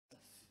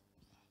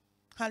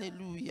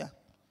Hallelujah.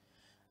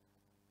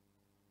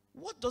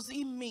 What does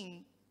it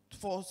mean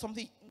for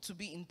something to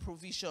be in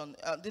provision?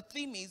 The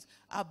theme is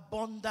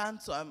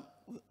abundant.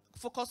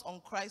 Focus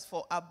on Christ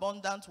for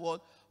abundant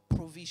what?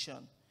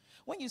 Provision.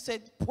 When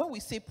we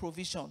say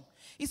provision,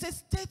 it's a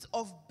state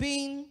of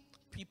being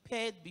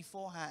prepared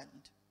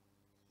beforehand.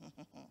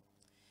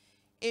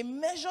 A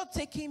measure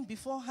taken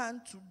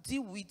beforehand to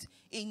deal with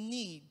a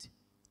need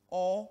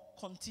or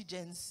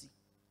contingency.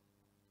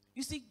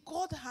 You see,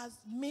 God has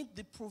made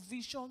the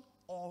provision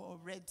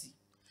already.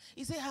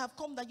 He said, I have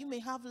come that you may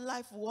have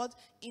life what?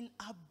 In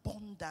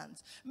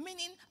abundance.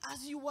 Meaning,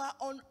 as you are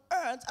on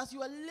earth, as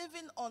you are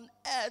living on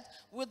earth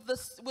with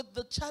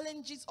the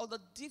challenges or the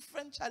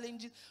different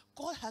challenges,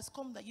 God has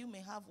come that you may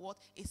have what?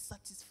 A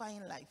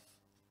satisfying life.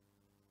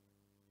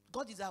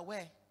 God is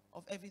aware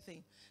of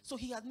everything. So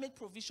he had made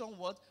provision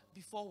what?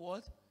 Before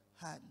what?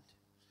 Hand.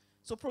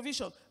 So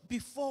provision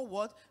before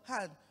what?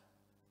 Hand.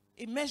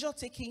 A measure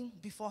taken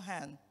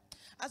beforehand.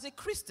 As a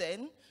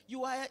Christian,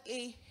 you are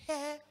a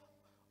heir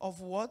of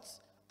what?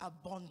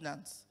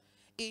 Abundance.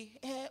 A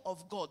heir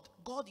of God.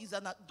 God is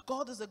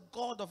a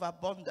God of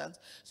abundance.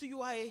 So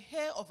you are a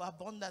heir of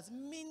abundance,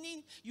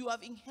 meaning you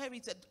have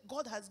inherited.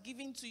 God has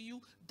given to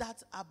you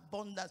that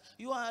abundance.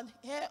 You are an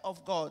heir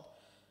of God.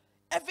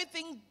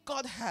 Everything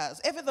God has,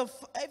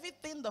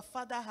 everything the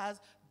Father has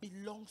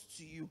belongs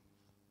to you.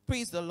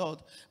 Praise the Lord.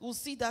 We'll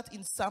see that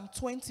in Psalm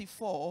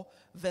 24,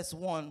 verse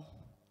 1.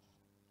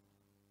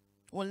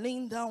 We're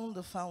laying down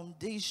the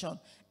foundation.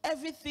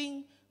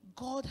 Everything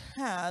God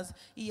has,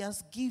 he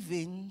has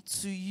given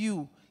to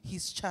you,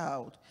 his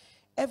child.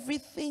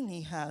 Everything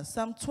he has.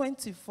 Psalm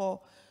 24,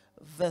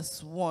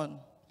 verse 1.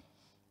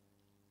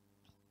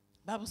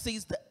 The Bible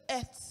says, the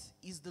earth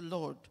is the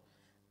Lord,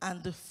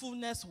 and the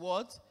fullness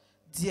what?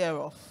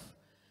 Thereof.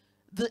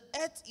 The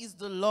earth is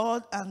the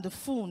Lord, and the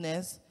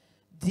fullness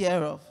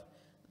thereof.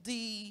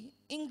 The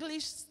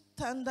English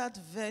Standard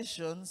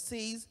Version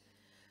says,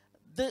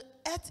 the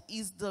earth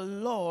is the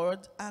Lord,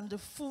 and the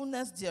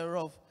fullness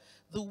thereof,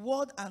 the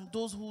world and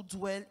those who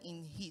dwell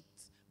in it.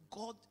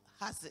 God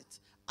has it.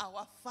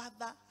 Our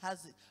Father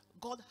has it.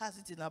 God has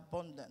it in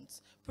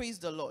abundance. Praise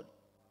the Lord.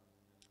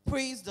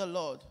 Praise the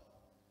Lord.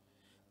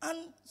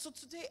 And so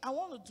today I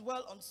want to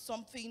dwell on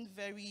something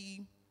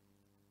very,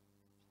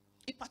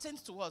 it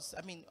pertains to us,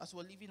 as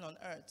we're living on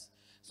earth.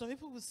 Some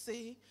people will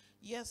say,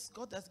 yes,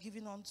 God has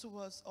given unto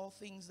us all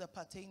things that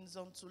pertains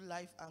unto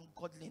life and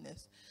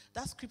godliness.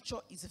 That scripture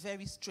is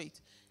very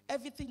straight.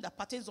 Everything that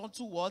pertains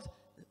unto what?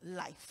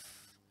 Life.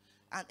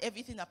 And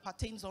everything that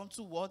pertains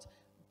unto what?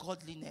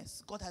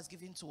 Godliness. God has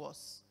given to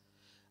us.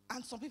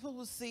 And some people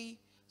will say,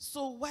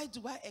 so why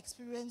do I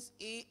experience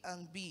A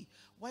and B?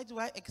 Why do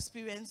I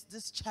experience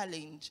this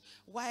challenge?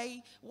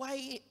 Why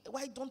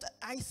don't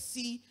I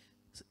see,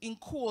 in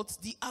quotes,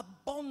 the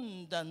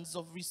abundance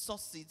of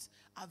resources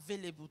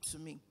available to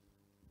me?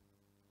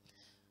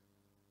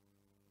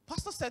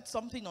 Pastor said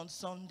something on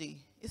Sunday.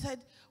 He said,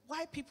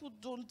 why people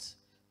don't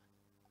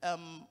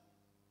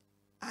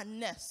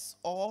harness,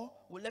 or,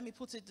 well, let me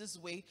put it this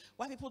way,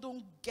 why people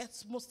don't get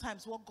most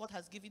times what God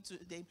has given to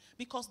them,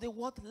 because they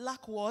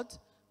lack what?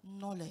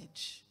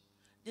 Knowledge.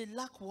 They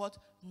lack what?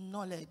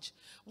 Knowledge.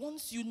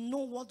 Once you know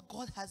what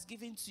God has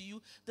given to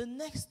you, the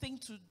next thing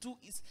to do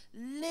is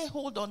lay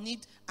hold on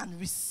it and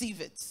receive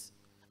it.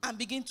 And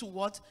begin to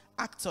what?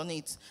 Act on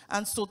it.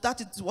 And so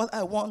that is what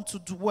I want to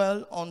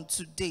dwell on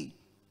today.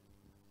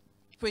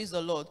 Praise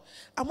the Lord.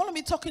 I want to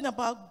be talking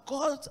about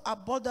God's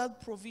abundant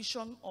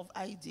provision of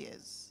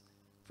ideas.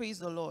 Praise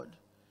the Lord.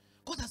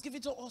 God has given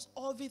to us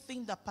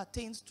everything that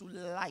pertains to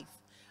life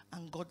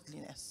and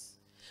godliness.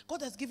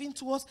 God has given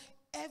to us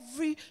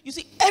every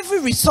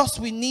resource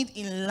we need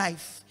in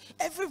life,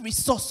 every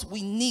resource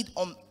we need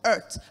on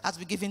earth has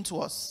been given to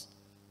us.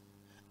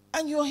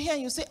 And you're here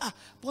and you say,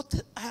 but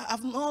I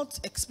have not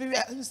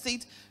experienced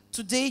it.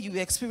 Today you will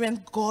experience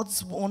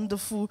God's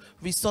wonderful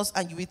resource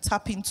and you will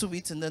tap into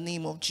it in the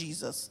name of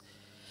Jesus.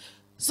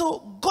 So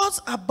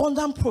God's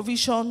abundant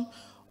provision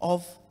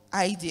of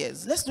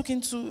ideas. Let's look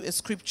into a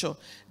scripture.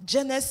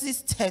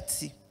 Genesis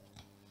 30.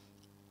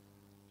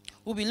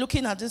 We'll be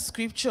looking at this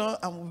scripture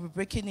and we'll be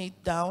breaking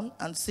it down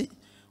and see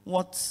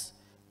what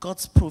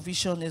God's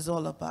provision is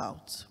all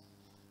about.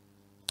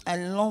 I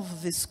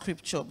love this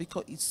scripture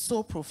because it's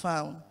so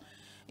profound.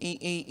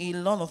 A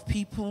lot of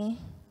people,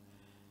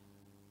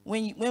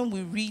 when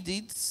we read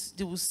it,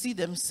 they will see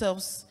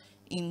themselves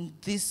in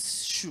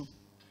this shoe.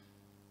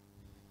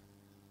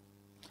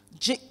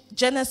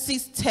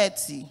 Genesis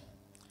 30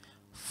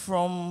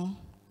 from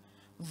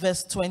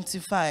verse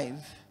 25,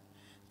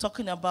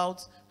 talking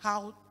about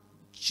how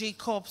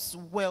Jacob's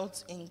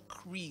wealth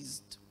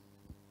increased.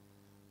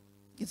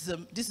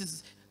 This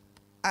is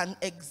an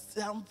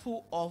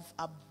example of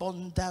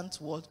abundant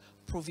word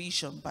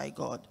provision by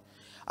God.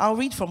 I'll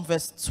read from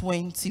verse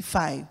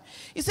 25.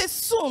 It says,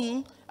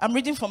 soon, I'm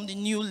reading from the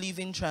New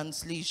Living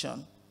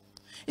Translation.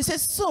 It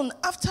says, soon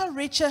after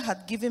Rachel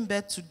had given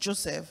birth to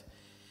Joseph,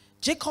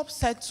 Jacob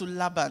said to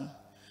Laban.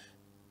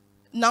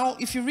 Now,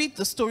 if you read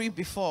the story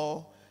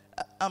before,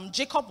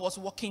 Jacob was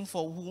working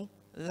for who?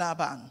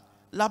 Laban.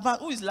 Laban,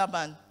 who is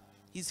Laban?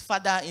 His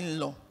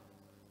father-in-law.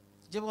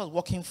 Jacob was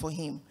working for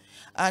him.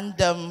 And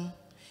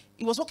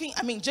he was working,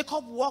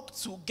 Jacob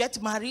worked to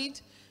get married,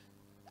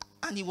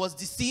 and he was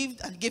deceived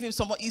and gave him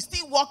someone. He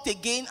still worked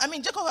again.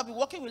 Jacob had been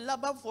working with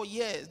Laban for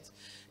years.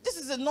 This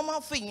is a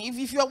normal thing.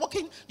 If you are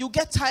working, you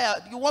get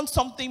tired. You want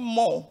something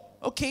more.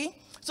 Okay?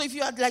 So if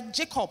you are like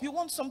Jacob, you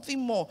want something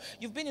more.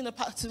 You've been in a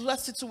particular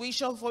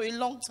situation for a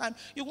long time.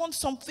 You want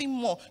something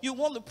more. You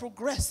want to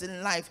progress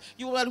in life.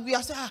 We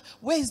are saying,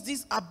 where is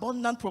this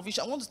abundant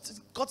provision? I want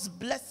God's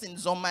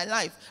blessings on my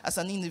life as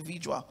an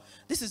individual.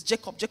 This is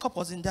Jacob. Jacob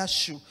was in that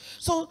shoe.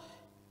 So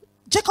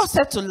Jacob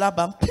said to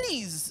Laban,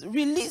 please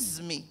release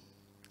me.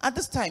 At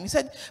this time, he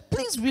said,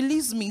 please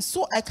release me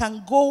so I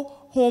can go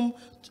home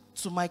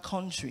to my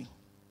country.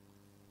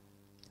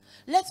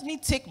 Let me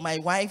take my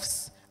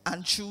wives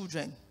and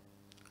children,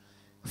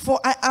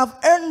 for I have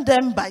earned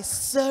them by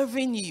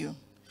serving you.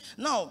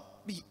 Now,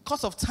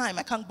 because of time,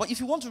 I can't, but if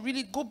you want to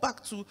really go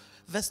back to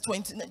verse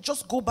 20,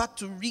 just go back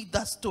to read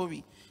that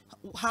story,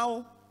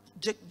 how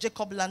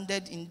Jacob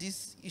landed in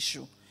this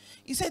issue.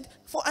 He said,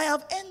 for I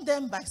have earned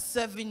them by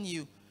serving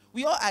you.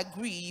 We all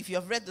agree, if you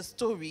have read the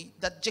story,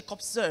 that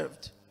Jacob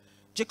served.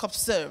 Jacob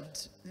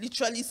served,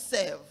 literally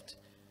served.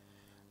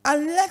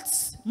 And let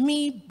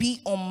me be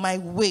on my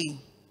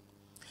way.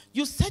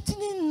 You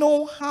certainly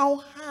know how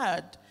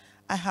hard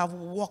I have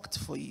worked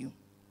for you.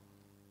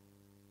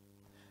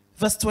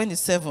 Verse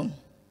 27.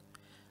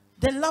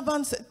 Then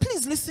Laban said,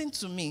 please listen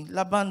to me.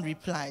 Laban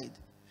replied.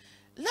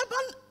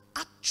 Laban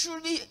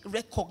actually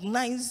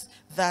recognized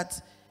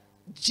that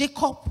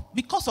Jacob,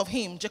 because of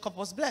him, Jacob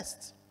was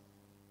blessed.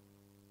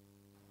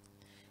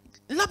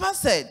 Laban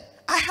said,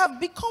 I have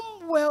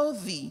become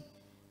wealthy,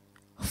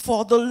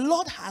 for the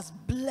Lord has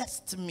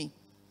blessed me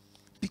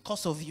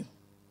because of you.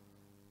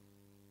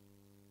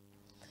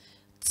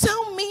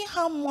 Tell me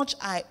how much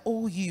I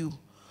owe you,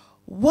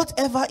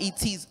 whatever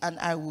it is, and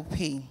I will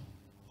pay.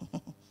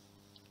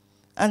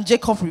 And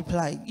Jacob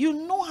replied, you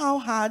know how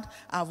hard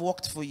I've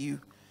worked for you,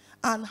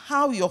 and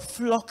how your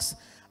flocks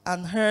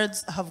and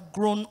herds have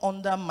grown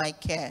under my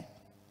care.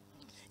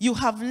 You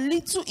have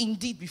little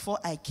indeed before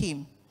I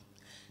came.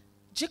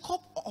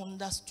 Jacob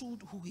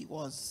understood who he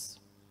was.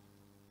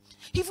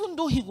 Even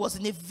though he was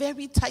in a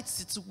very tight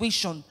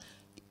situation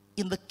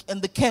in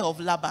the care of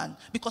Laban,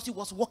 because he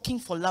was working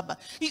for Laban,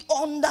 he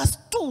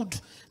understood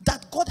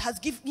that God has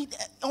given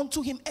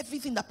unto him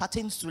everything that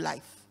pertains to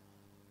life.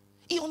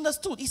 He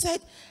understood. He said,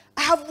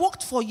 I have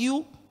worked for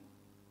you,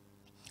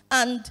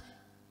 and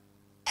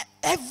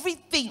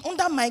everything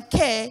under my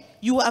care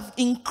you have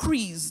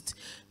increased.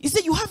 He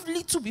said, you have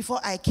little before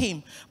I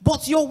came,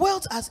 but your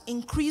wealth has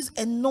increased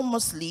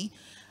enormously,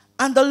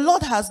 and the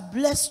Lord has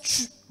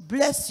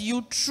blessed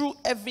you through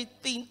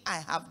everything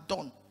I have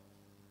done.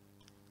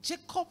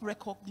 Jacob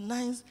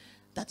recognized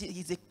that he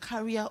is a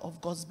carrier of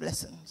God's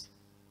blessings.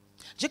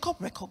 Jacob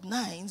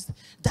recognized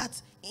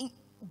that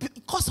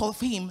because of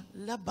him,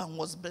 Laban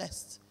was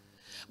blessed.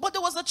 But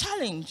there was a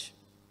challenge.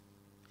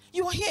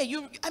 You are here,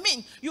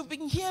 you've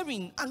been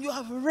hearing and you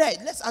have read,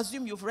 let's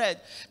assume you've read,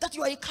 that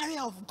you are a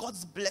carrier of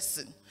God's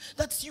blessing.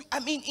 That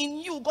in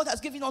you, God has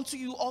given unto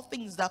you all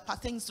things that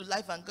pertains to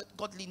life and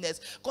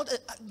godliness. God,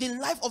 the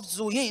life of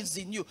Zoe is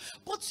in you.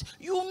 But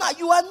you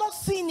are not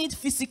seeing it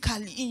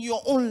physically in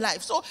your own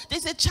life. So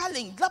there's a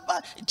challenge.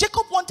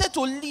 Jacob wanted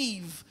to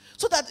leave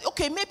so that,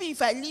 okay, maybe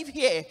if I live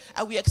here,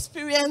 I will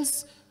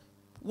experience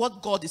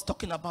what God is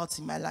talking about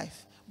in my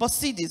life. But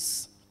see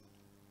this.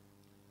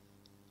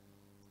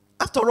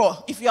 After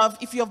all, if you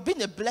have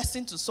been a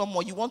blessing to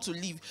someone, you want to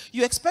leave,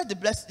 you expect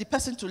the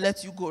person to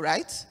let you go,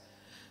 right?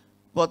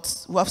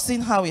 But we have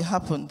seen how it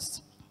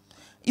happens.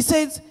 He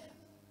says,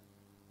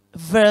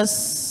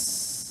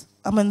 verse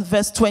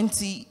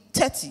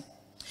 30.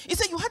 He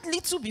said, you had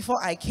little before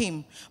I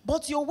came,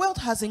 but your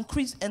wealth has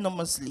increased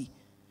enormously.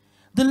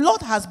 The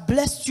Lord has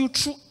blessed you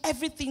through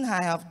everything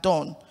I have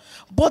done.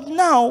 But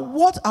now,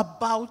 what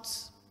about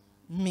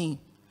me?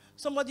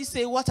 Somebody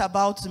say, what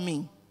about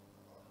me?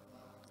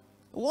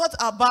 What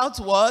about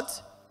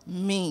what?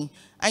 Me.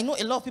 I know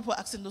a lot of people are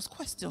asking those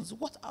questions.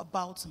 What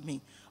about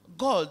me?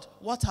 God,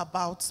 what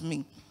about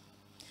me?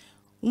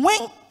 When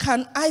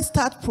can I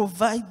start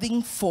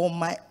providing for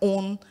my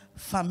own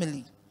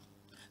family?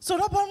 So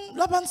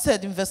Laban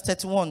said in verse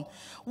 31,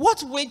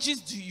 what wages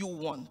do you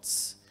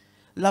want?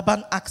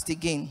 Laban asked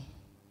again.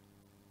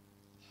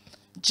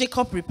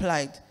 Jacob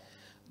replied,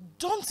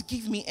 don't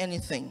give me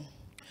anything.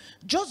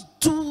 Just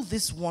do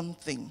this one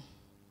thing,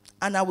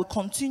 and I will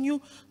continue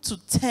to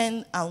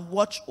tend and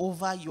watch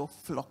over your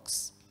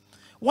flocks.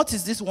 What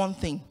is this one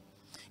thing?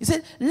 He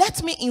said,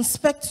 let me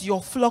inspect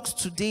your flocks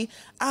today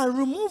and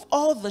remove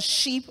all the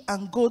sheep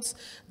and goats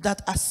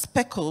that are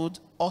speckled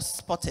or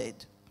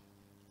spotted.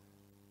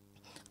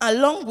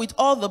 Along with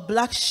all the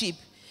black sheep,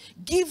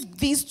 give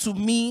these to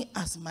me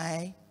as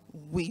my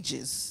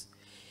wages.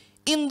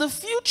 In the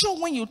future,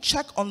 when you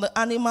check on the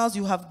animals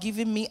you have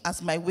given me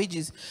as my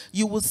wages,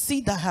 you will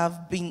see that I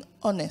have been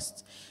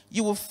honest.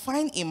 You will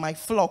find in my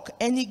flock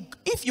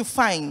if you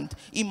find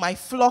in my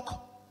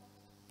flock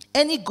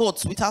Any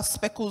goats without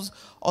speckles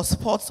or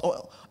spots,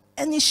 or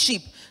any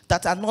sheep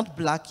that are not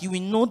black, you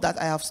will know that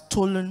I have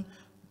stolen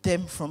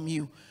them from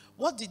you.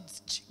 What did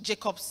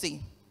Jacob say?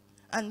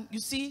 And you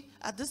see,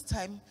 at this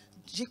time,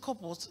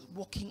 Jacob was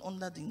walking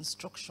under the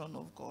instruction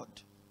of God.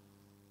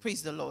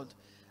 Praise the Lord.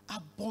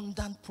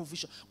 Abundant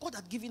provision. God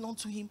had given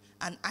unto him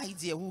an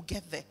idea. We'll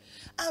get there.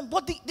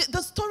 But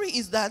the story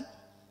is that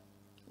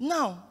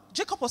now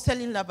Jacob was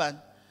telling Laban,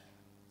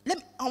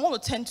 I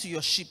want to tend to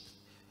your sheep.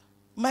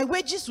 My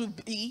wages will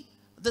be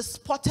the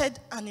spotted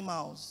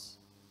animals,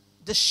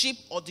 the sheep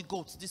or the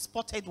goats, the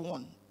spotted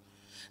one.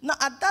 Now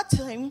at that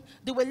time,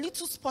 there were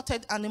little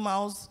spotted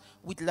animals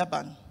with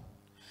Laban.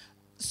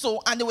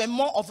 So, and there were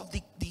more of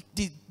the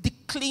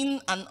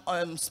clean and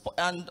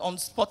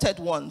unspotted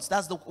ones.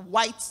 That's the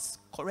white,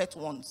 correct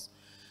ones.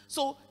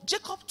 So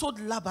Jacob told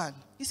Laban,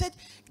 he said,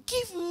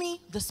 give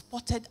me the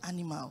spotted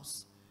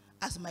animals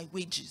as my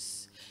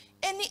wages.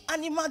 Any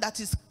animal that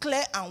is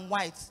clear and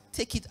white,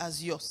 take it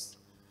as yours.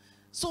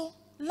 So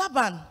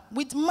Laban,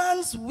 with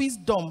man's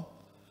wisdom,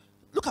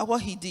 look at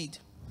what he did.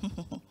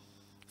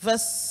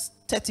 Verse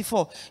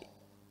 34.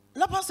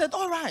 Laban said,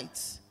 all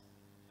right.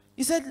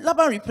 He said,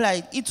 Laban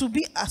replied, it will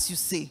be as you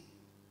say.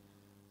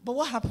 But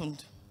what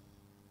happened?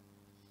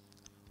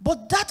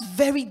 But that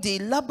very day,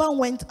 Laban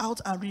went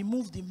out and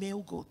removed the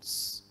male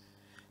goats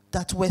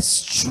that were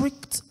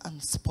streaked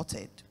and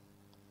spotted.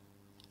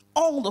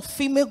 All the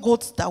female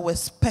goats that were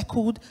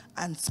speckled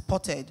and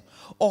spotted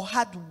or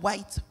had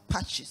white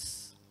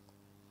patches.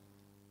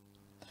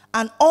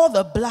 And all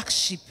the black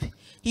sheep,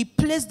 he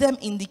placed them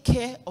in the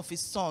care of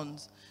his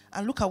sons.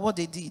 And look at what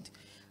they did.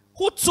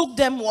 Who took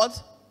them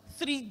what?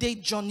 3-day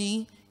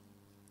journey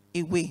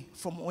away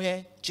from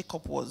where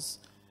Jacob was.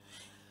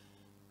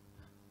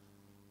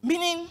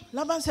 Meaning,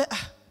 Laban said,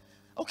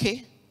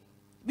 okay.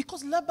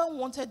 Because Laban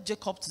wanted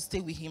Jacob to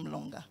stay with him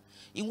longer.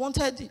 He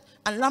wanted,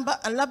 and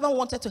Laban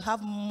wanted to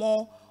have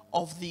more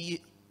of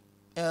the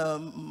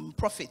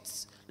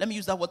profits. Let me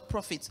use that word,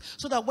 profits.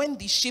 So that when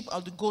the sheep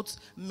or the goats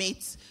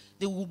mate,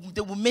 they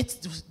will mate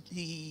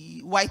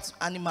the white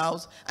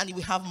animals and he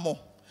will have more.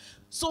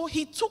 So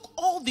he took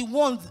all the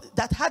ones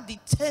that had the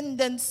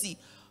tendency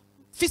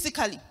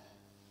physically.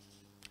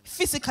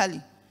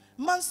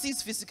 Man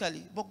sees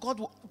physically, but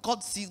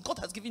God sees. God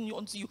has given you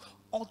unto you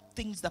all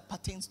things that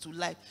pertains to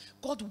life.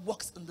 God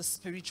works in the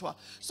spiritual.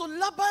 So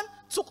Laban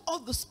took all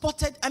the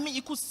spotted,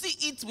 you could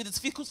see it with his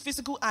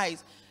physical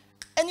eyes.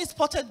 Any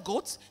spotted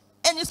goat,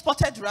 any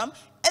spotted ram,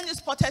 any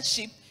spotted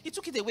sheep, he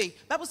took it away.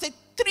 Bible said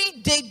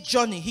 3-day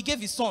journey. He gave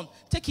his son,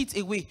 take it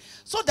away.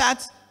 So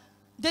that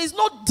there is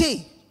no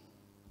day,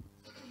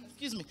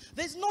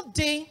 there's no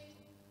day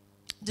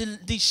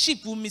the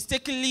sheep will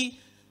mistakenly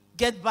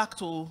get back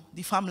to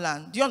the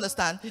farmland. Do you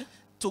understand?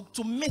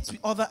 To mate with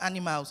other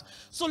animals.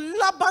 So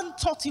Laban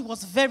thought he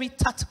was very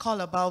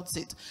tactical about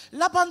it.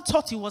 Laban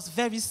thought he was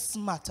very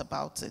smart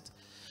about it.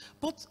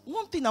 But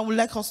one thing I would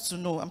like us to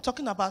know, I'm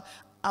talking about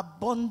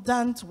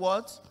abundant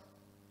what?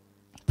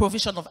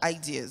 Provision of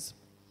ideas.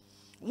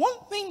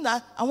 One thing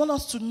that I want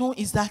us to know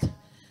is that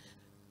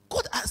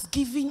God has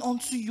given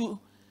unto you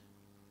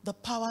the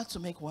power to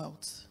make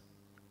wealth.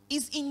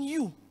 It's in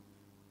you.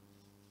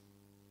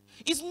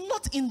 It's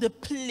not in the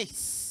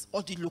place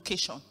or the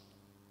location.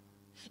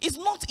 It's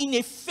not in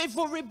a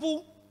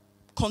favorable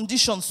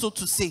condition, so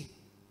to say.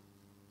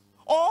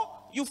 Or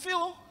you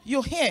feel,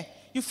 you're here,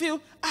 you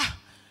feel,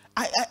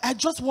 I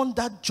just want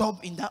that job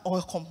in that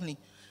oil company.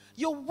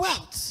 Your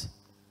wealth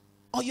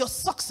or your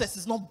success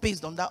is not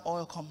based on that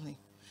oil company.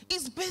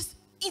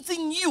 It's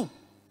in you.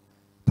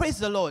 Praise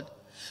the Lord.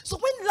 So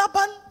when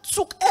Laban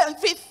took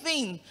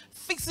everything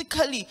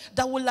physically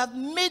that would have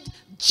made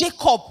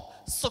Jacob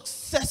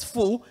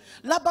successful,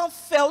 Laban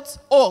felt,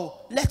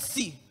 oh, let's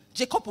see.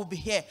 Jacob will be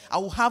here. I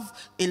will have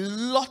a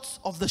lot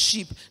of the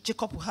sheep.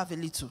 Jacob will have a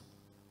little.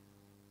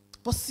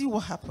 But see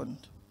what happened.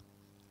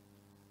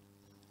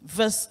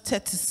 Verse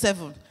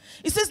 37.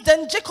 It says,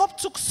 then Jacob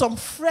took some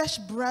fresh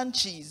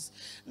branches.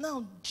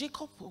 Now,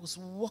 Jacob was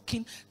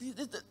walking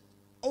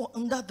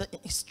under the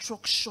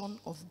instruction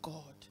of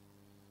God.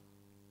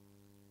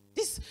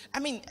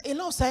 A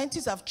lot of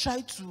scientists have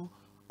tried to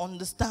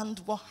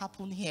understand what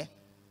happened here.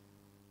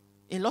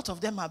 A lot of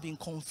them have been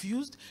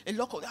confused.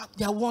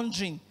 They are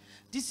wondering.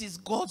 This is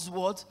God's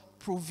word,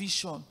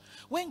 provision.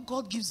 When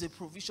God gives a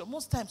provision,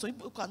 most times some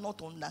people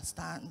cannot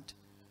understand.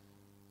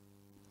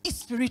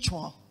 It's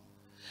spiritual.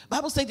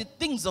 Bible says the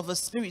things of the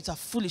spirit are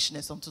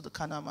foolishness unto the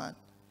carnal man.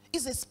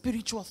 It's a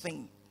spiritual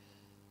thing.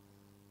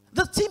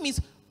 The theme is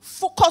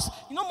focus.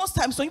 Most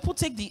times when people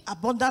take the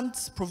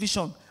abundant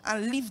provision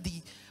and leave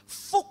the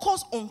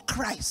focus on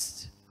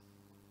Christ.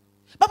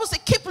 Bible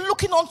says keep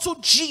looking unto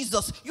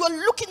Jesus. You are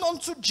looking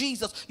unto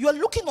Jesus. You are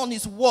looking on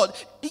his word.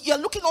 You are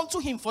looking unto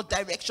him for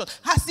direction.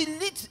 As he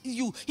leads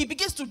you, he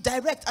begins to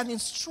direct and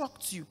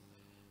instruct you.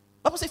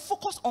 Bible says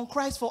focus on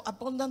Christ for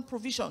abundant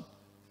provision.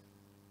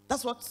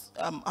 That's what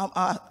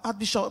our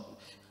Archbishop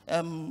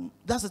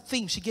that's the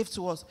thing she gave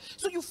to us.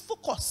 So you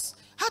focus.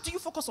 How do you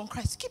focus on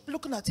Christ? Keep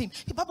looking at him.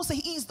 The Bible says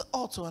he is the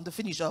author and the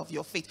finisher of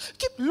your faith.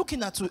 Keep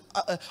looking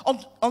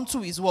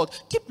onto his word.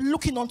 Keep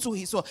looking onto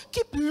his word.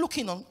 Keep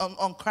looking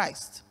on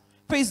Christ.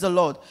 Praise the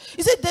Lord.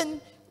 He said, then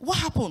what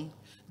happened?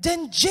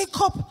 Then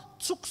Jacob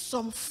took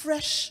some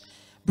fresh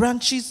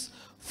branches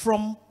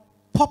from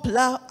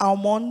poplar,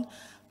 almond,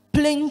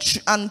 plain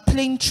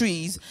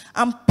trees,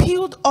 and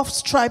peeled off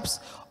stripes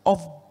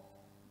of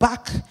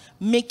bark,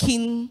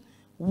 making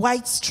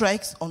white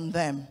stripes on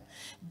them.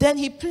 Then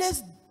he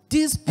placed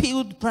these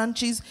peeled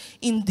branches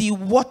in the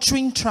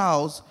watering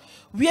troughs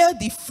where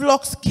the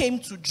flocks came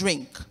to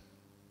drink,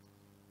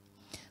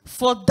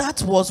 for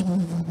that was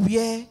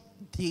where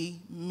they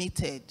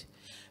mated.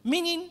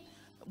 Meaning,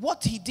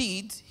 what he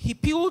did, he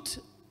peeled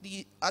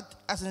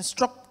as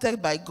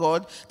instructed by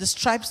God, the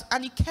stripes,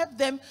 and he kept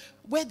them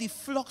where the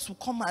flocks would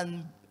come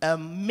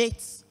and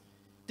mate.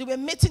 They were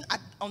mating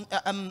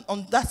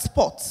on that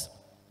spot.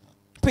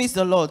 Praise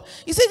the Lord.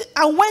 He said,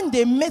 and when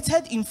they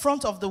mated in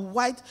front of the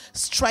white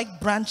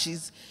striped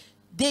branches,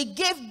 they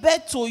gave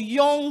birth to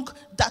young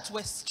that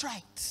were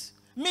striped.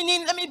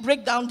 Meaning, let me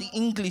break down the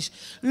English.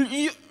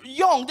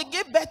 Young, they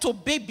gave birth to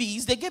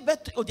babies, they gave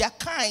birth to their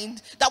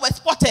kind that were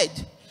spotted.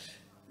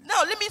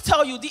 Now, let me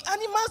tell you, the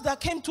animals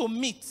that came to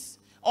meet,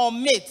 or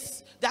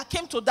mates, that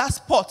came to that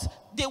spot,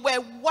 they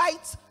were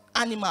white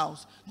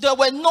animals. There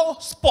were no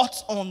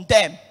spots on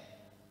them.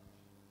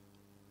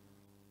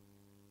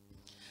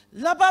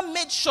 Laban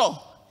made sure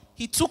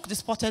he took the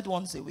spotted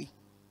ones away.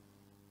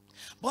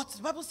 But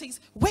the Bible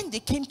says, when they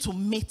came to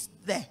mate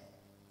there,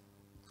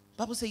 the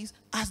Bible says,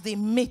 as they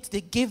mate,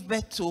 they gave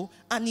birth to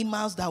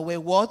animals that were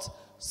what?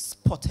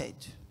 Spotted.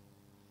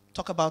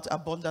 Talk about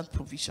abundant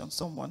provision,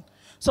 someone.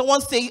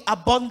 Someone say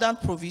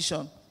abundant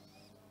provision.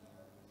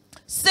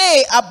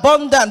 Say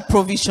abundant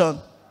provision.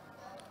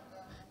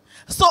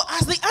 So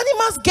as the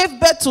animals gave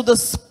birth to the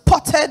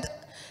spotted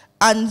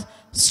and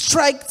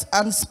striped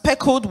and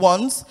speckled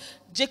ones,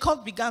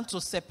 Jacob began to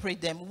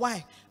separate them.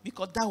 Why?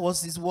 Because that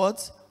was his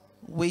what?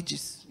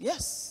 Wages.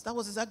 Yes, that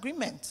was his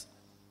agreement.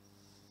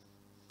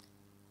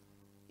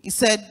 He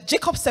said,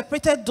 Jacob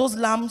separated those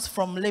lambs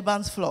from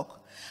Laban's flock.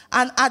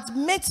 And at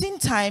mating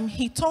time,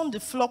 he turned the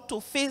flock to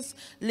face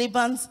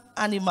Laban's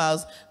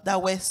animals that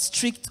were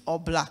streaked or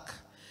black.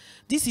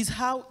 This is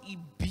how he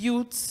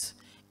built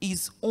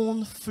his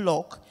own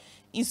flock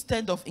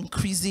instead of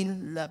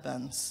increasing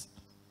Laban's.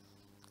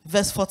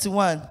 Verse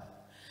 41.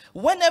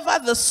 Whenever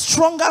the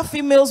stronger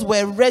females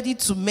were ready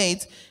to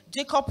mate,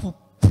 Jacob would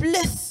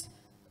place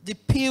the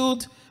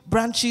peeled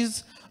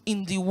branches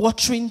in the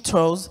watering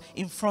troughs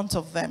in front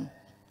of them.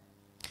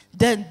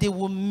 Then they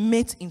will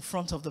mate in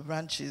front of the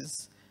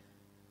branches.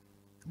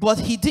 But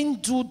he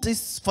didn't do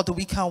this for the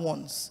weaker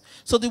ones.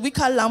 So the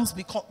weaker lambs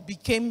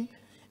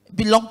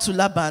belonged to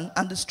Laban,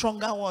 and the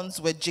stronger ones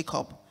were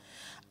Jacob.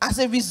 As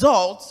a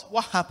result,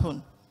 what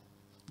happened?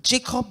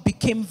 Jacob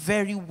became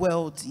very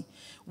wealthy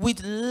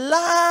with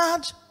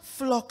large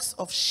flocks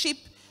of sheep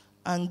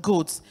and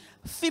goats,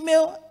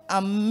 female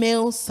and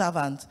male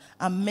servants,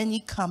 and many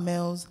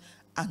camels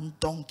and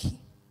donkey.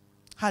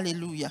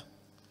 Hallelujah.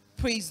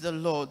 Praise the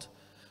Lord.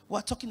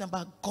 We're talking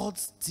about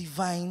God's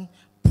divine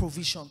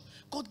provision.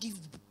 God gives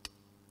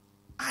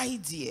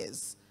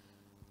ideas,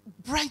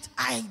 bright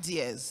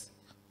ideas.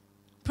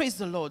 Praise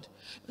the Lord.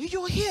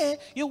 You're here,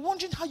 you're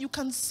wondering how you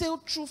can sail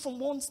through from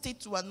one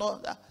state to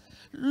another.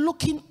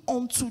 Looking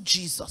unto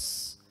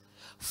Jesus.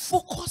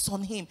 Focus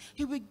on him.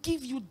 He will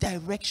give you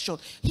direction.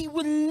 He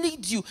will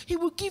lead you. He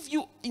will give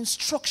you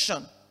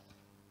instruction.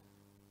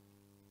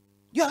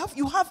 You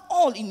have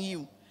all in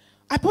you.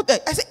 I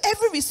said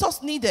every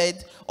resource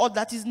needed or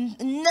that is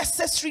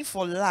necessary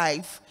for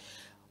life,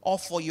 or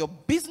for your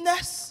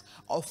business,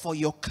 or for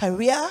your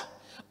career,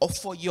 or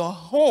for your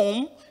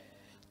home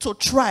to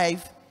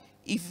thrive,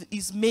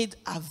 is made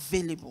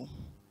available.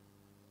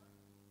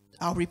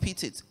 I'll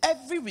repeat it.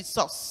 Every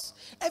resource,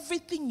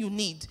 everything you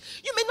need.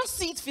 You may not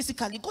see it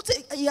physically. God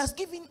said he has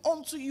given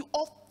unto you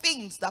all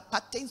things that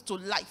pertains to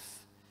life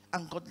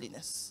and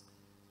godliness.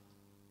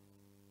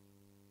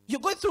 You're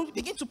going through,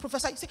 begin to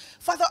prophesy. You say,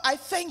 Father, I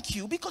thank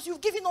you because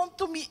you've given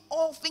unto me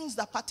all things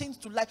that pertains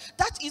to life.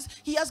 That is,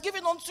 he has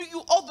given unto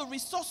you all the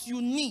resource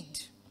you need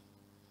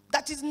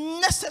that is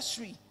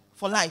necessary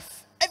for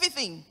life.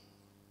 Everything.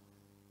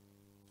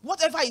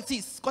 Whatever it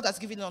is, God has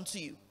given unto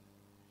you.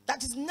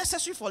 That is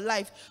necessary for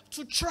life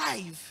to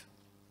thrive.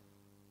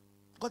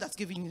 God has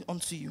given it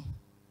unto you.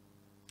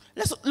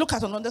 Let's look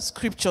at another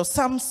scripture.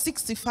 Psalm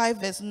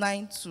 65 verse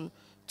 9 to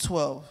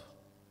 12.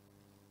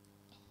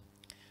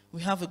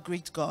 We have a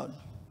great God.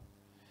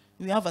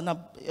 We have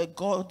a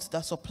God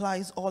that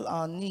supplies all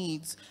our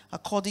needs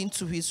according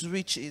to his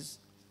riches.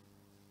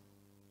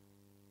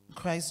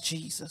 Christ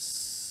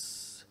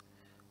Jesus.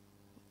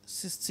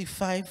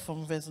 65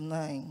 from verse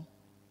 9.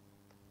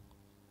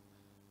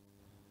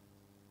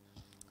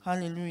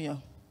 Hallelujah.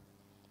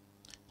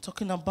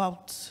 Talking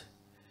about,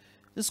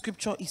 the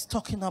scripture is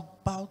talking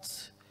about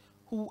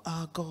who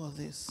our God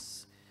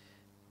is.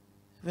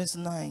 Verse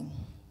 9.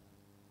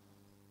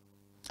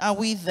 Are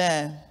we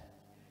there?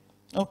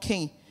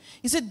 Okay.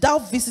 He said, thou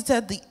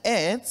visited the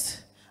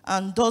earth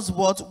and does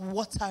what?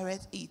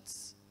 Watereth it.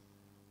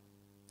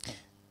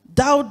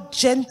 Thou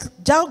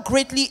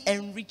greatly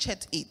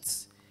enricheth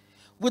it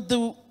with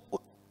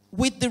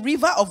the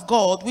river of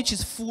God, which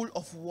is full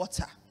of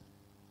water.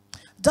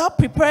 Thou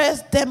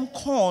preparest them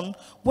corn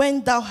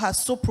when thou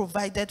hast so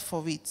provided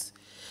for it.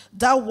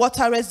 Thou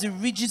waterest the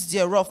ridges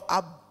thereof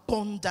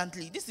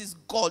abundantly. This is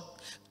God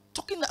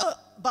talking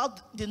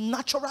about the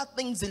natural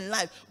things in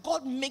life.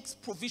 God makes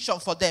provision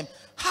for them.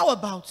 How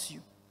about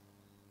you?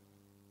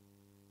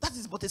 That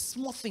is but a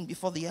small thing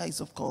before the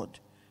eyes of God.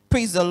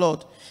 Praise the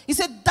Lord. He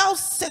said, thou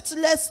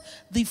settlest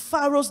the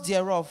furrows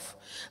thereof.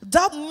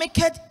 Thou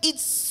makest it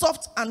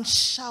soft and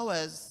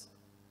showers.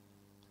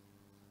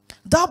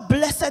 Thou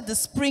blessed the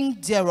spring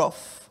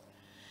thereof.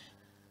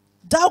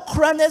 Thou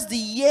crownest the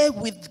year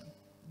with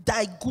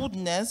thy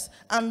goodness,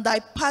 and thy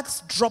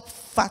paths drop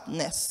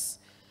fatness.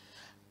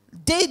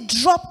 They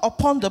drop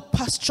upon the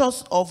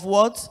pastures of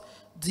what?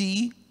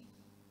 They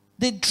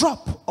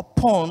drop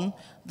upon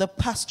the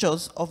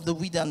pastures of the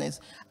wilderness.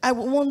 I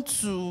want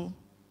to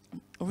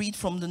read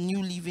from the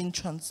New Living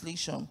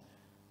Translation.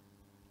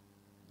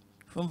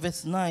 From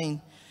verse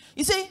 9.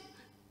 You say,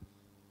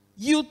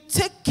 you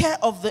take care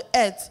of the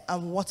earth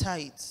and water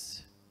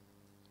it,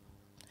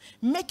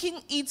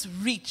 making it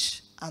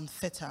rich and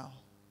fertile.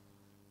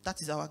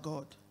 That is our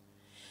God.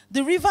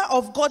 The river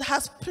of God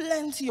has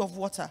plenty of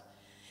water.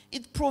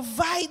 It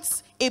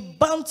provides a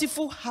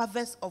bountiful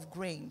harvest of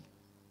grain.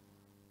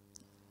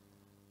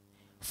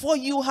 For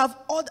you have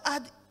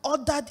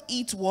ordered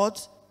it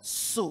what?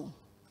 So.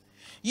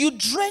 You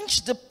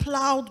drench the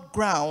plowed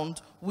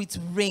ground with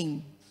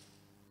rain,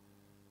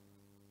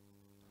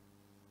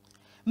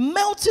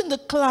 melting the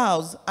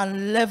clouds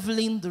and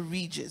leveling the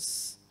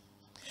ridges.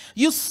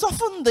 You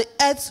soften the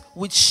earth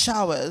with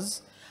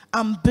showers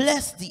and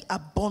bless the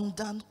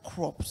abundant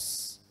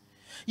crops.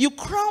 You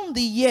crown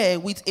the year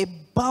with a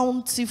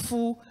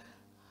bountiful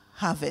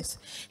harvest.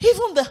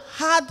 Even the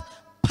hard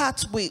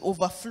pathway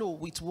overflow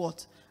with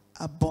what?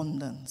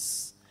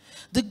 Abundance.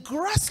 The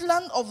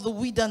grassland of the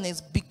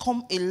wilderness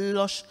become a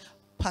lush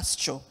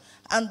pasture,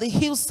 and the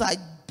hillside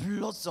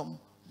blossom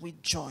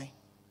with joy.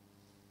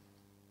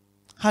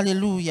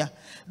 Hallelujah.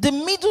 The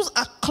meadows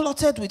are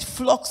cluttered with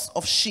flocks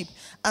of sheep,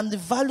 and the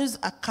valleys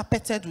are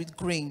carpeted with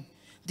grain.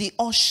 They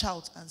all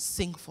shout and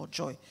sing for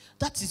joy.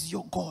 That is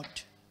your God.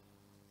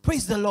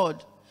 Praise the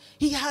Lord.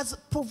 He has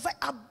provided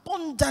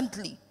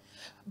abundantly.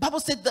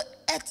 Bible said the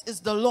earth is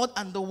the Lord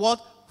and the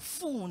world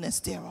fullness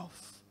thereof.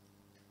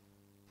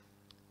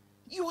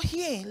 You're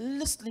here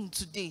listening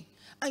today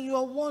and you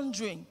are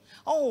wondering,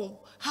 oh,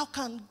 how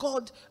can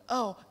God,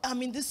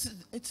 I'm in this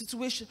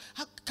situation.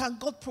 How can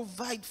God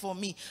provide for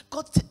me?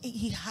 God,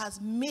 he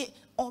has made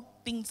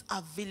all things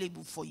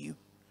available for you.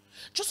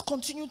 Just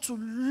continue to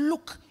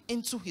look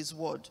into his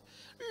word.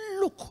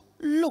 Look.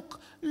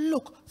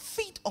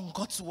 Feed on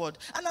God's word.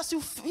 And as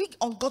you feed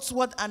on God's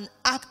word and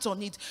act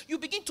on it, you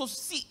begin to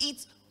see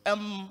it,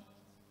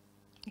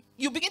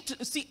 you begin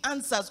to see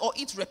answers or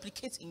it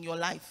replicate in your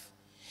life.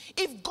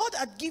 If God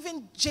had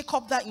given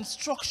Jacob that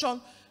instruction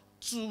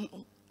to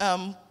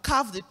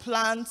carve the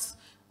plants,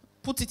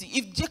 put it in,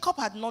 if Jacob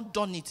had not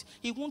done it,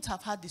 he wouldn't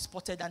have had the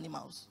spotted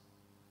animals.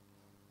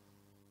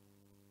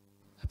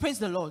 Praise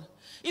the Lord.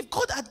 If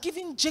God had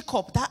given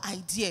Jacob that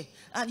idea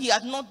and he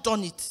had not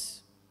done it,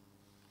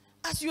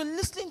 as you're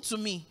listening to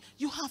me,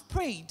 you have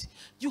prayed,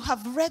 you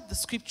have read the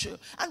scripture,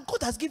 and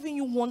God has given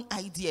you one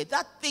idea,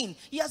 that thing.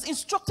 He has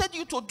instructed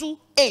you to do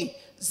A,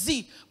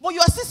 Z, but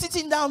you are still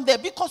sitting down there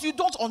because you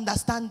don't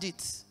understand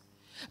it.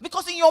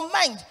 Because in your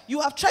mind,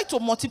 you have tried to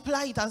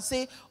multiply it and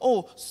say,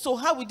 oh, so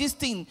how will this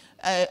thing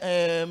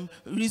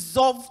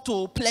resolve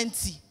to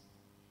plenty?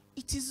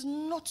 It is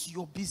not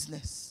your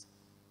business.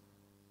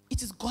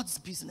 It is God's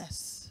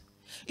business.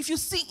 If you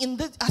see in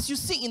this, as you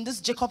see in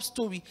this Jacob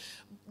story,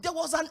 there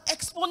was an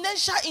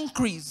exponential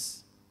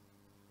increase.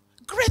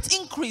 Great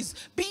increase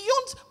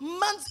beyond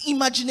man's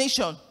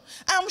imagination.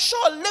 I'm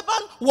sure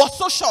Laban was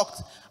so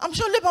shocked. I'm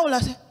sure Laban will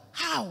have said,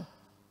 how?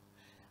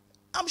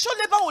 I'm sure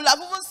Laban will have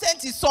even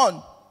sent his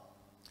son.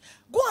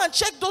 Go and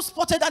check those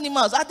spotted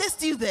animals. Are they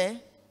still there?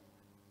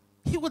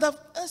 He would have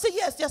said,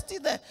 yes, they're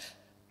still there.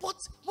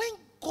 But when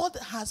God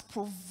has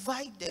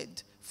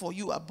provided for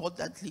you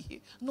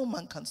abundantly, no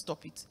man can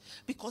stop it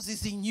because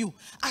it's in you.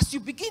 As you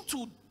begin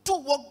to do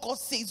what God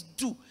says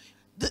do,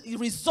 the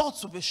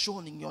results will be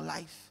shown in your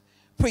life.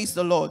 Praise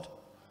the Lord.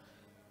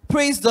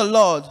 Praise the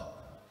Lord.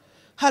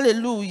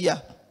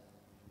 Hallelujah.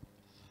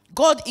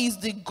 God is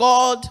the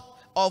God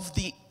of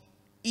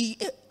he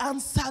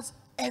answers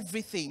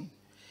everything.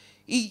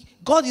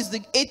 God is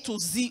the A to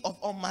Z of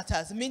all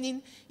matters,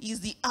 meaning he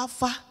is the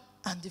Alpha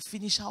and the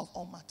finisher of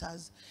all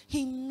matters.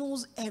 He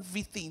knows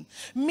everything,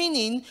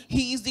 meaning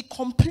he is the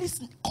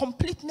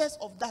completeness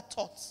of that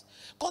thought.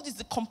 God is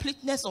the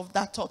completeness of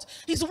that thought.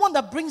 He's the one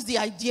that brings the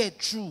idea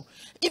true.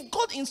 If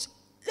God is,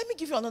 let me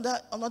give you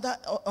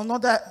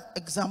another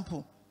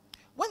example.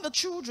 When the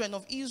children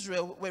of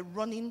Israel were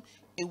running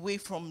away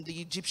from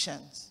the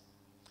Egyptians,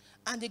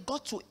 and they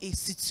got to a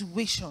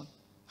situation,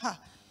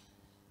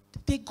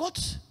 they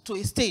got to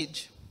a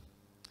stage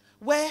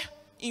where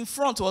in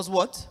front was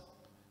what?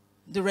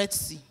 The Red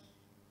Sea.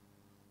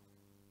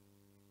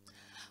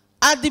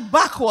 At the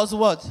back was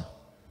what?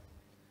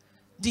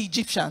 The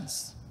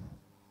Egyptians.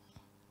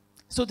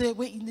 So they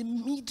were in the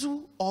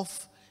middle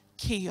of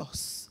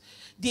chaos.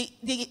 They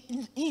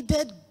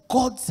needed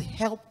God's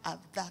help at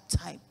that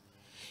time.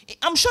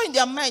 I'm sure in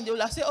their mind they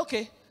will say,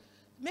 okay,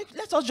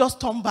 let us just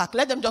turn back.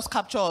 Let them just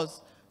capture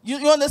us.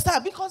 You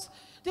understand? Because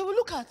they will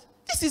look at,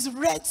 this is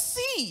Red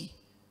Sea.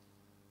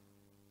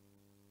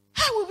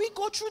 How will we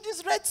go through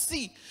this Red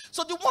Sea?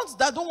 So the ones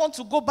that don't want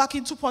to go back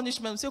into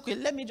punishment will say, okay,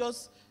 let me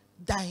just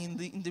die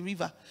in the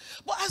river.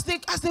 But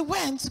as they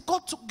went,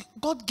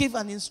 God gave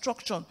an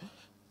instruction.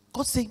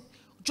 God said,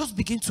 just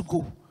begin to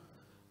go.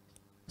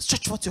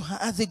 Stretch forth your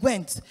hand. As they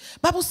went,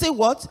 Bible say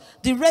what?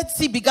 The Red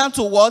Sea began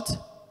to what?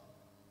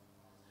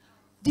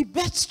 The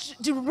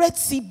Red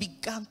Sea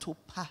began to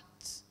part.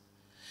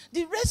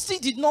 The Red Sea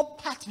did not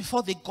part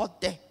before they got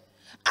there.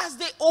 As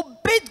they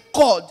obeyed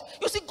God,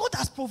 you see, God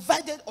has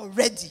provided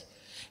already.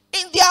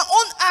 In their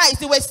own eyes,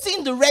 they were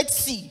seeing the Red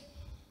Sea.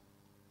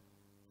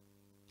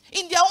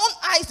 In their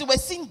own eyes, they were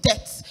seeing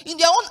death. In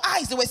their own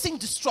eyes, they were seeing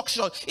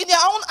destruction. In their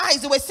own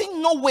eyes, they were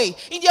seeing no way.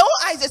 In their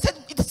own eyes, they said,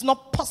 it is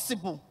not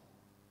possible.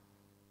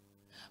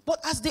 But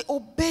as they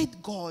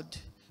obeyed God,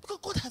 because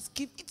God has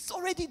given, it's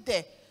already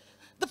there.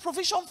 The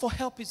provision for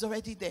help is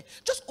already there.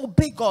 Just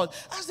obey God.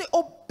 As they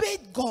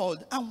obeyed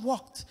God and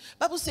walked,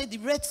 Bible said the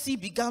Red Sea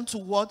began to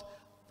what?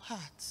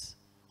 Part.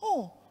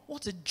 Oh,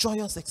 what a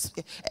joyous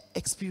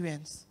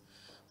experience.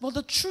 But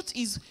the truth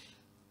is,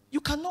 you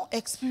cannot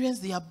experience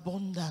the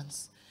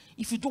abundance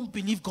if you don't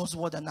believe God's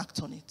word and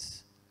act on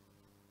it.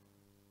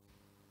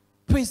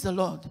 Praise the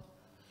Lord.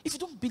 If you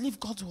don't believe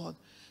God's word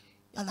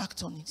and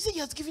act on it. He said he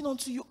has given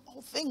unto you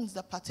all things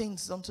that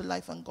pertains unto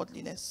life and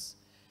godliness.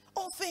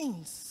 All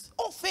things.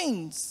 All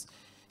things.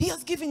 He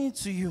has given it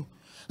to you.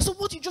 So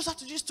what you just have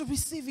to do is to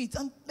receive it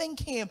and thank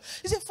him.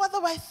 He said, Father,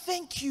 I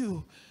thank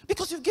you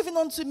because you've given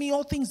unto me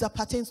all things that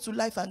pertains to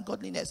life and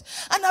godliness.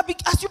 And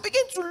as you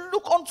begin to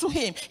look unto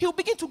him, he'll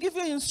begin to give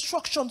you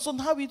instructions on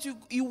how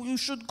you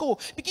should go.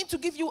 Begin to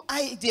give you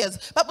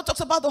ideas. Bible talks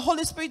about the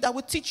Holy Spirit that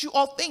will teach you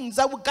all things,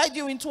 that will guide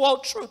you into all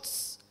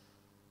truths.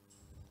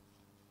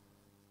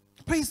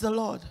 Praise the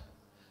Lord.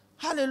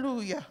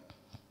 Hallelujah.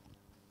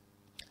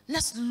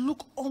 Let's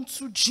look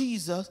unto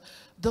Jesus,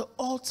 the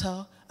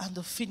author and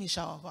the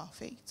finisher of our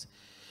faith.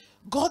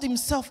 God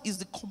himself is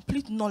the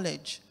complete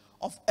knowledge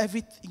of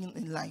everything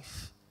in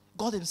life.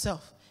 God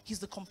himself, he's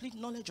the complete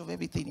knowledge of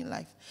everything in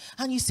life.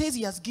 And he says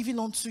he has given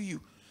unto you.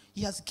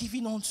 He has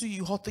given unto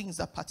you all things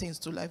that pertains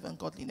to life and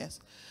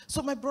godliness.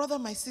 So my brother,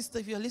 my sister,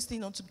 if you're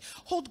listening unto me,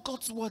 hold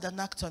God's word and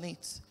act on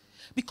it.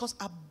 Because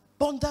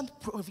abundant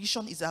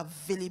provision is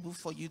available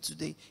for you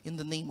today in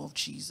the name of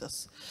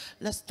Jesus.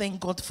 Let's thank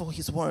God for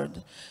his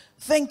word.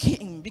 Thank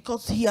him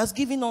because he has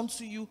given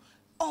unto you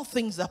all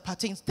things that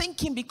pertains.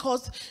 Thank him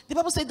because the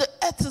Bible says the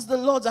earth is the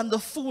Lord's and the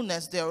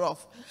fullness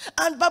thereof.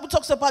 And the Bible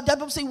talks about, the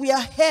Bible says we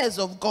are heirs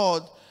of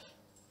God.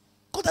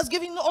 God has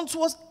given unto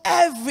us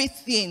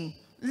everything,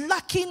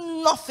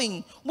 lacking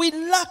nothing. We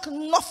lack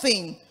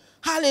nothing.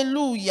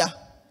 Hallelujah.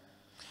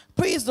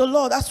 Praise the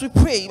Lord. As we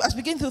pray, as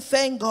we begin to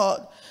thank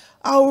God,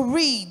 I'll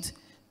read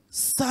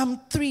Psalm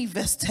 3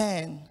 verse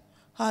 10.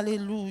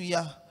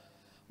 Hallelujah.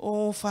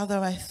 Oh, Father,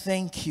 I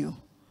thank you.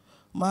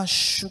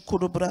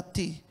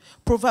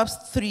 Proverbs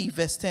 3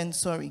 verse 10,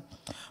 sorry.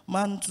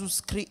 Father,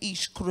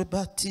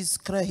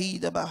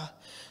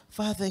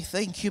 I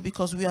thank you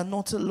because we are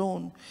not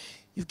alone.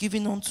 You've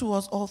given unto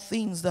us all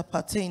things that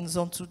pertains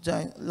unto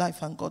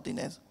life and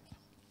godliness.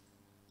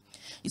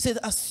 He said,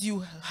 as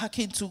you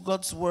hearken to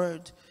God's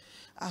word,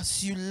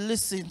 as you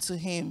listen to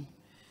him,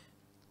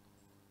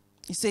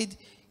 he said,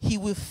 he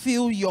will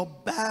fill your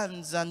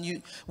barns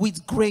and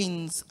with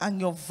grains, and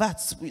your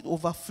vats will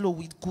overflow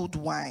with good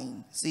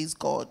wine, says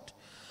God.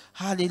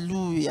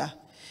 Hallelujah.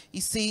 He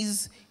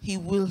says he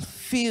will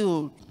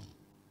fill.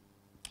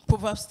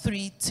 Proverbs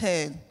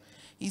 3:10.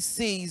 He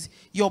says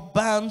your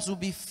barns will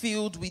be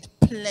filled with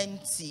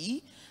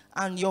plenty,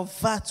 and your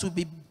vats will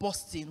be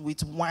bursting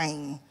with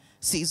wine,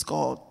 says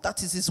God.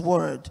 That is his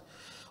word.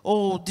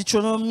 Oh,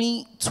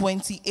 Deuteronomy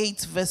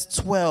 28 verse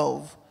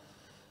 12.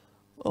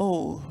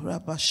 Oh,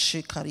 Rabba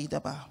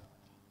Shekaridaba.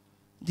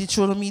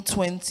 Deuteronomy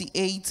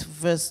 28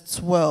 verse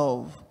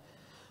 12.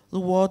 The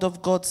word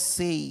of God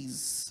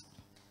says,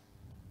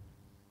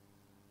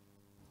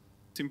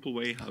 simple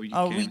way how you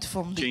I'll can read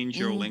from change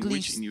your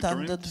language in your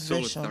torrent. So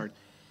let's start.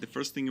 The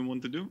first thing you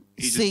want to do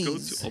is just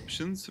go to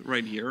options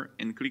right here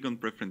and click on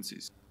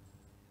preferences.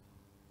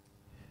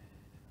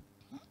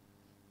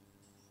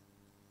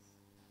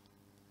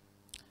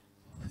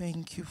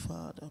 Thank you,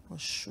 Father.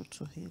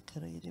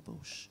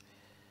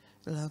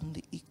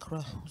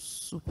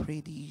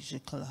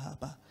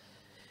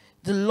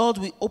 The Lord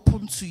will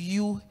open to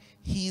you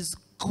his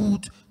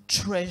good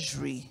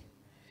treasury,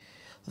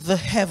 the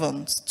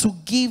heavens, to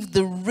give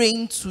the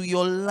rain to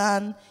your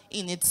land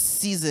in its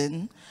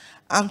season,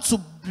 and to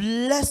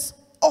bless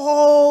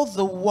all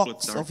the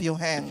works of your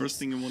hands. The first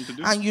thing you want to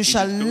do, and you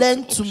shall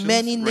lend to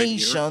many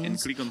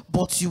nations,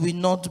 but you will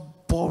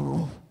not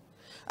borrow.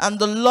 And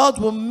the Lord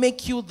will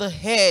make you the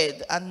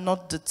head and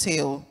not the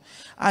tail.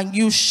 And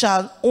you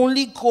shall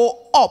only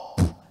go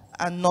up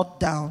and not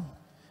down.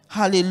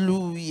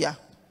 Hallelujah.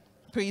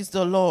 Praise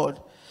the Lord.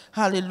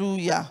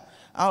 Hallelujah.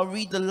 I'll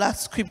read the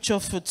last scripture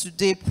for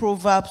today,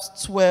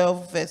 Proverbs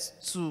 12, verse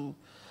 2.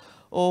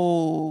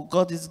 Oh,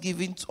 God is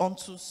giving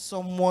unto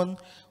someone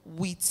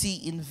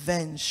witty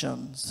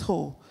inventions.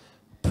 Oh,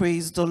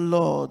 praise the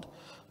Lord.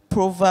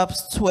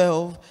 Proverbs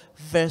 12,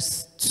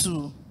 verse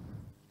 2.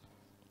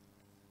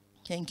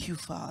 Thank you,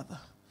 Father.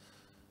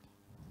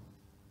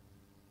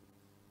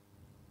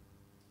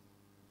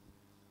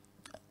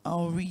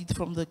 I'll read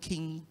from the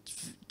King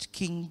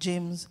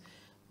James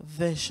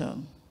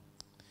Version.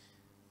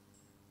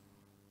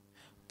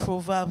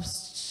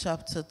 Proverbs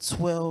chapter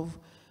 12,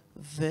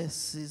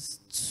 verses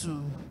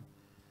 2.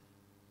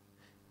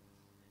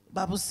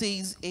 Bible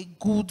says, a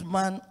good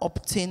man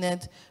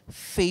obtaineth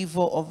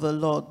favor of the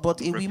Lord, but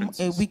a man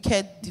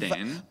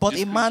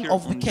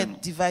of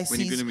wicked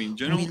devices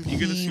will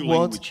he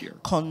what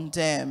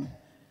condemn.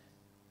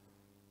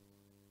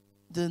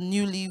 The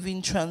New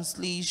Living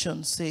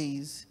Translation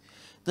says,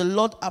 the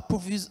Lord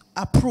approves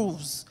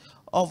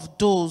of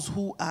those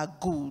who are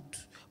good,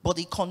 but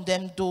he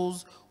condemns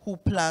those who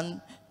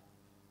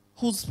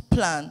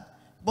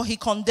he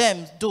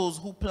condemns those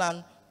who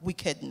plan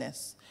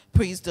wickedness.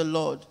 Praise the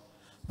Lord.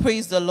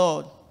 Praise the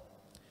Lord.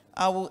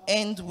 I will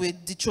end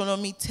with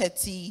Deuteronomy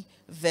 30,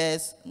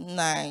 verse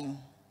 9.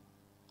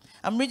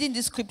 I'm reading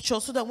this scripture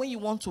so that when you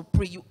want to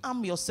pray, you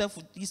arm yourself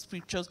with these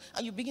scriptures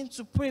and you begin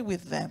to pray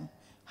with them.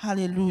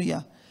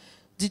 Hallelujah.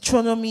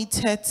 Deuteronomy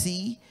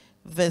 30,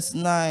 verse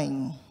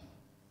 9.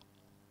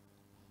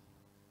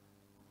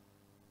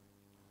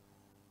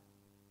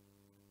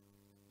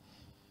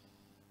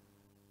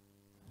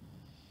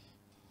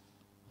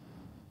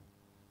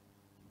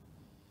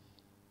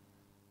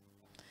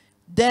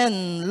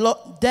 Then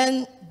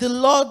the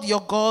Lord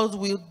your God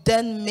will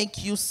then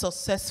make you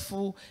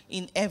successful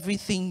in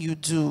everything you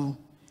do.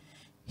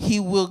 He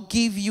will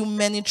give you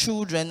many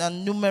children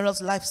and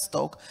numerous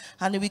livestock,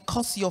 and it will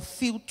cause your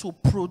field to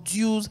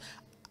produce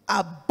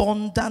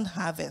abundant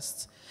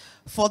harvest.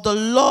 For the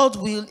Lord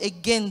will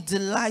again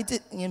delight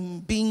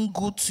in being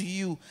good to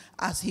you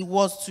as he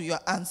was to your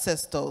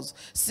ancestors.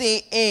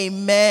 Say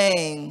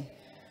amen.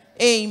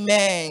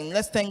 Amen.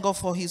 Let's thank God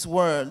for his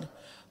word.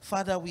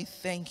 Father, we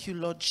thank you,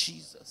 Lord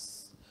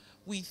Jesus.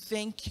 We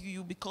thank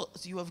you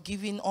because you have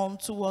given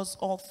unto us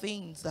all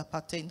things that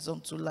pertains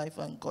unto life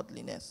and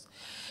godliness.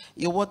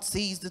 Your word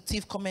says the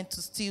thief cometh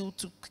to steal,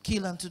 to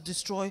kill, and to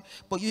destroy,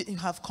 but you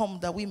have come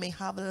that we may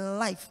have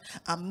life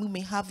and we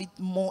may have it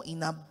more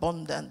in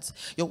abundance.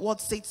 Your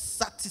word says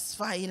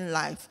satisfying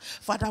life.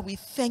 Father, we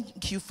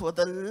thank you for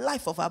the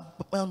life of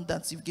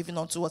abundance you've given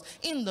unto us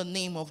in the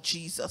name of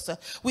Jesus.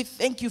 We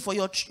thank you for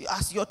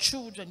as your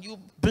children, you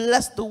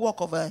bless the work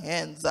of our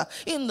hands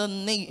in the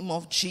name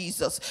of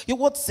Jesus. Your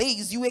word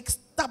says you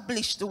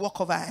establish the work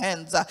of our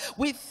hands.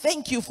 We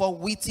thank you for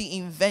witty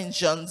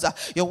inventions.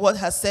 Your word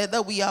has said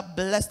that we are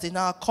blessed in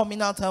our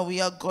coming out and we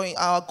are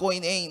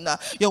going in.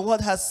 Your word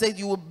has said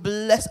you will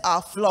bless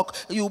our flock,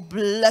 you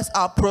bless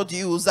our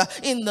produce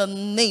in the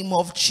name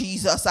of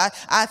Jesus.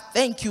 I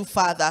thank you,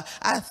 Father.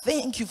 I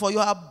thank you for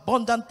your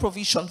abundant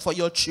provision for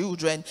your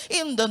children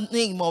in the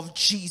name of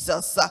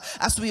Jesus.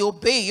 As we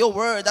obey your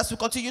word, as we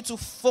continue to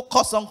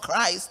focus on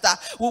Christ,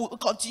 we will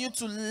continue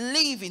to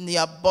live in the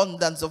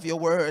abundance of your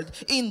word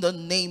in the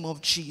name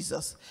of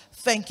Jesus.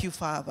 Thank you,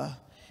 Father,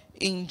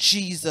 in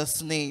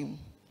Jesus' name.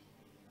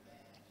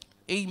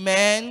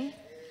 Amen.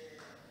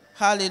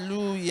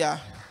 Hallelujah.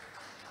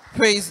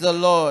 Praise the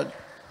Lord.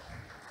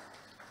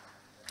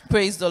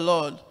 Praise the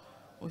Lord.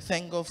 We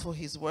thank God for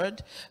his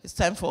word. It's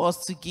time for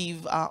us to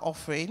give our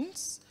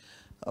offerings.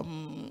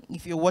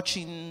 If you're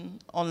watching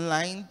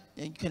online,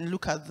 you can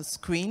look at the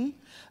screen.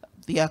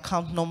 The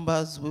account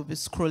numbers will be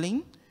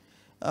scrolling.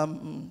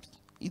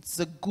 It's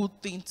a good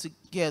thing to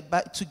give.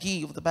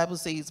 The Bible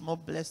says it's more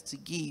blessed to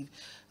give.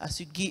 As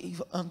you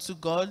give unto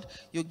God,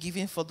 you're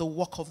giving for the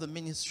work of the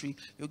ministry.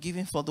 You're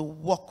giving for the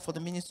work for the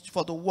ministry,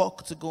 for the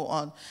work to go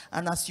on.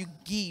 And as you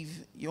give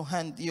your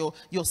hand, your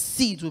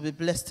seed will be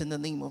blessed in the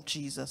name of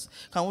Jesus.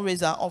 Can we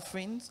raise our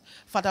offerings?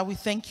 Father, we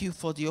thank you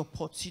for the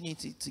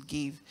opportunity to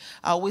give.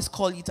 I always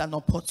call it an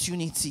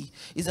opportunity.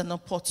 It's an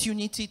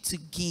opportunity to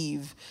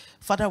give.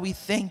 Father, we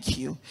thank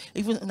you.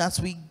 Even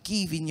as we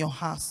give in your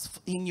house,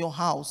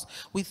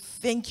 we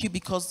thank you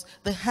because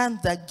the hand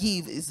that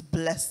give is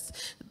blessed.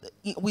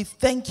 We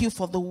thank you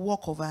for the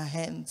work of our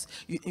hands.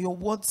 Your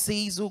word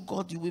says, oh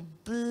God, you will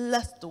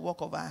bless the work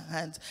of our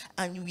hands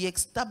and we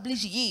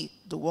establish ye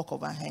the work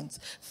of our hands.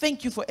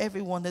 Thank you for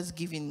everyone that's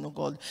giving, oh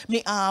God.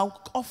 May our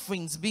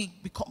offerings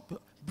become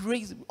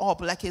raised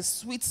up like a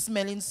sweet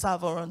smelling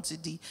savour unto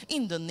thee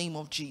in the name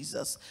of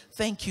Jesus.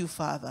 Thank you,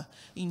 Father,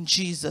 in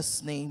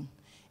Jesus' name.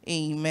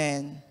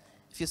 Amen.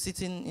 If you're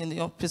sitting in the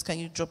office, can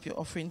you drop your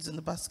offerings in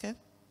the basket?